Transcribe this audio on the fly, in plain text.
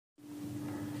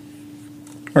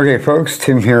Okay folks,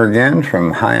 Tim here again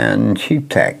from High-End Cheap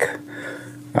Tech.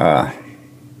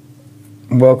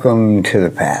 Welcome to the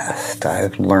past.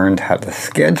 I've learned how to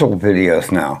schedule videos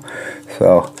now.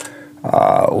 So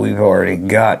we've already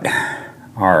got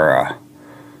our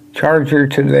charger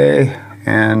today,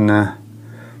 and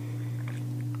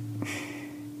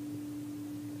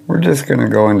we're just going to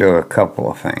go into a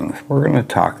couple of things. We're going to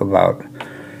talk about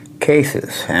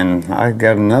cases, and I've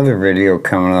got another video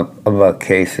coming up about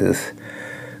cases,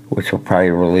 which will probably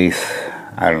release,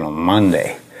 I don't know,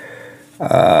 Monday,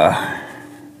 or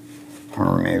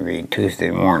maybe Tuesday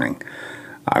morning.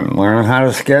 I'm learning how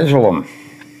to schedule them.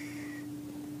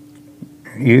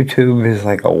 YouTube is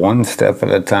like a one step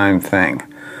at a time thing.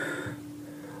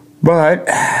 But,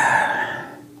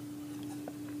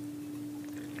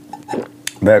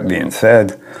 that being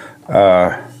said,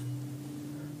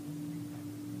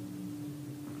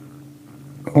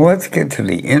 let's get to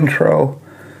the intro.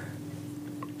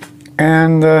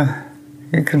 And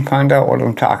you can find out what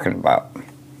I'm talking about.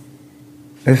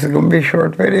 This is going to be a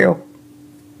short video,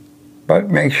 but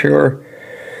make sure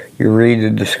you read the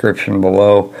description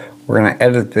below. We're going to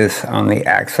edit this on the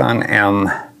Axon M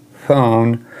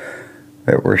phone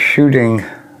that we're shooting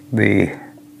the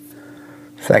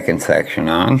second section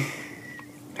on,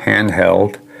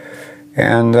 handheld,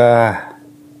 and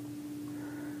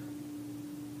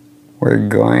we're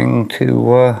going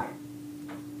to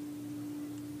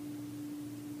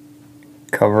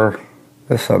cover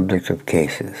the subject of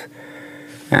cases.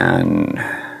 And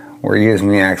we're using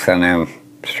the Axon M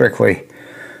strictly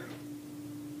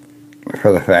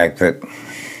for the fact that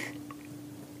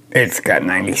it's got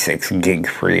 96 gig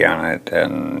free on it,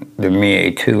 and the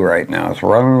Mi A2 right now is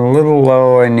running a little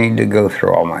low. I need to go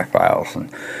through all my files and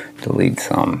delete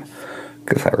some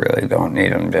because I really don't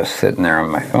need them just sitting there on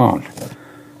my phone.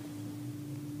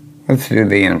 Let's do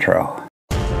the intro.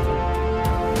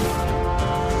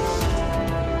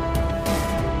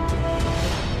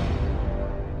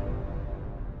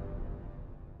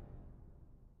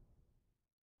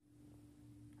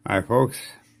 Hi folks,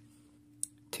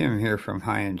 Tim here from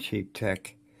High-End Cheap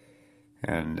Tech,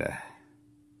 and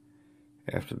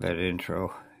after that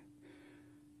intro,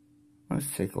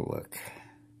 let's take a look.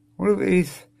 What do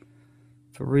these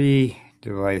three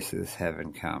devices have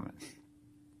in common?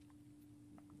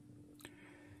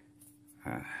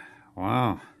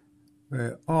 Wow,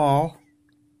 they all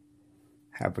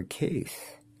have a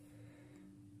case,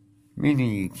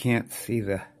 meaning you can't see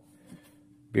the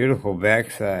beautiful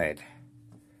backside.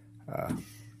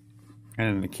 And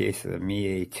in the case of the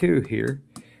Mi A2 here,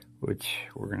 which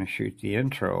we're going to shoot the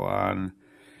intro on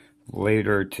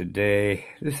later today,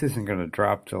 this isn't going to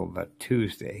drop till about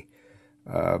Tuesday.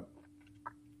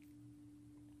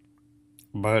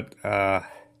 But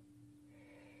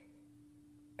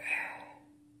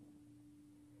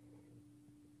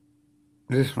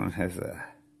this one has a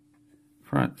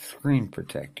front screen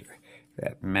protector,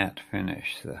 that matte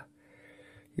finish, so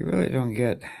you really don't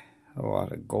get a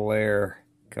lot of glare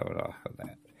coming off of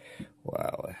that.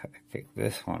 Well, if I pick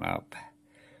this one up,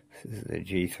 this is the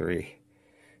G3.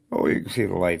 Oh, you can see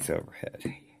the lights overhead.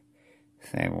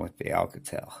 Same with the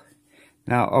Alcatel.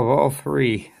 Now, of all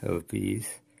three of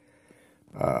these,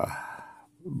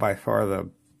 by far the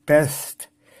best,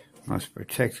 most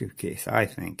protective case, I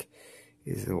think,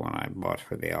 is the one I bought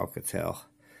for the Alcatel.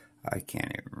 I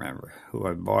can't even remember who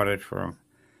I bought it from,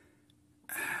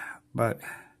 but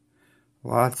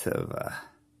lots of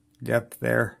depth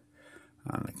there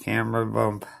on the camera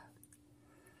bump,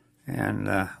 and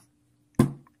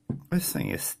this thing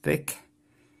is thick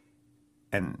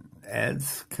and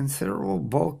adds considerable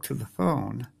bulk to the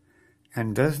phone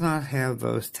and does not have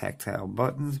those tactile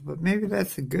buttons, but maybe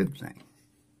that's a good thing.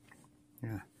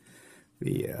 Yeah,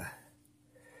 the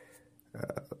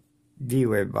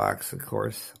D-Wave box, of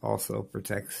course, also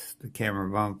protects the camera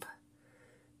bump,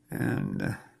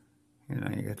 and you know,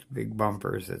 you got the big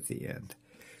bumpers at the end.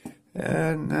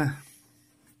 And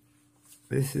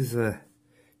this is a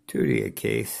Tudia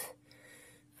case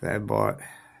that I bought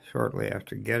shortly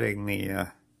after getting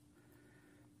the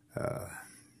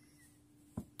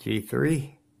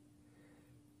G3.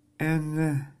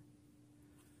 And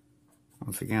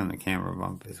once again, the camera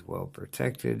bump is well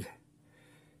protected.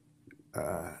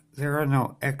 There are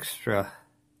no extra,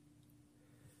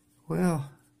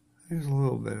 well, there's a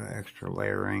little bit of extra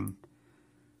layering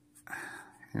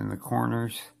in the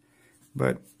corners,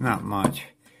 but not much.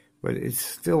 But it's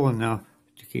still enough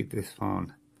to keep this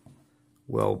phone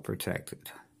well protected.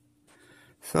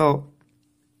 So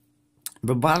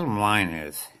the bottom line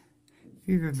is, if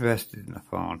you've invested in a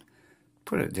phone,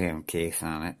 put a damn case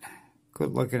on it.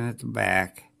 Quit looking at the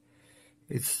back.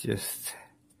 It's just,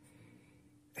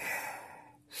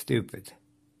 Stupid.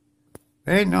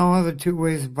 There ain't no other two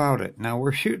ways about it. Now,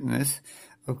 we're shooting this,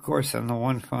 of course, on the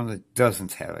one phone that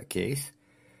doesn't have a case.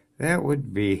 That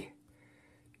would be,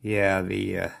 yeah,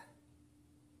 the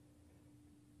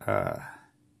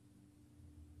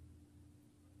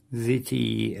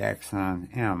ZTE Axon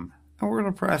M. And we're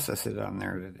going to process it on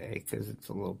there today because it's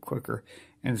a little quicker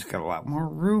and it's got a lot more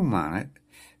room on it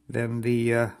than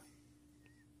the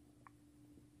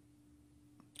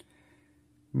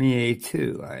Mi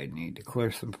A2. I need to clear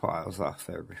some files off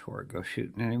there before I go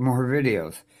shooting any more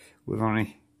videos. With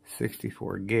only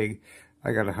 64 gig,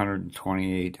 I got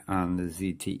 128 on the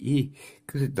ZTE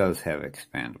because it does have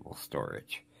expandable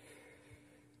storage.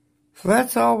 So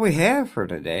that's all we have for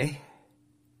today.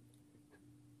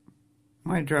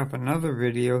 Might drop another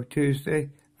video Tuesday.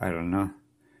 I don't know.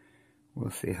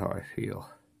 We'll see how I feel.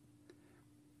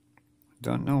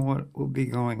 Don't know what will be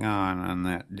going on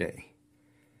that day.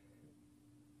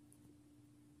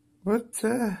 But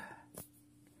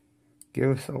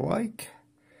give us a like,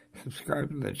 subscribe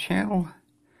to the channel.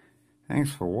 Thanks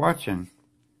for watching,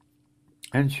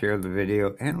 and share the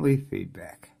video and leave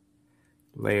feedback.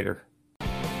 Later.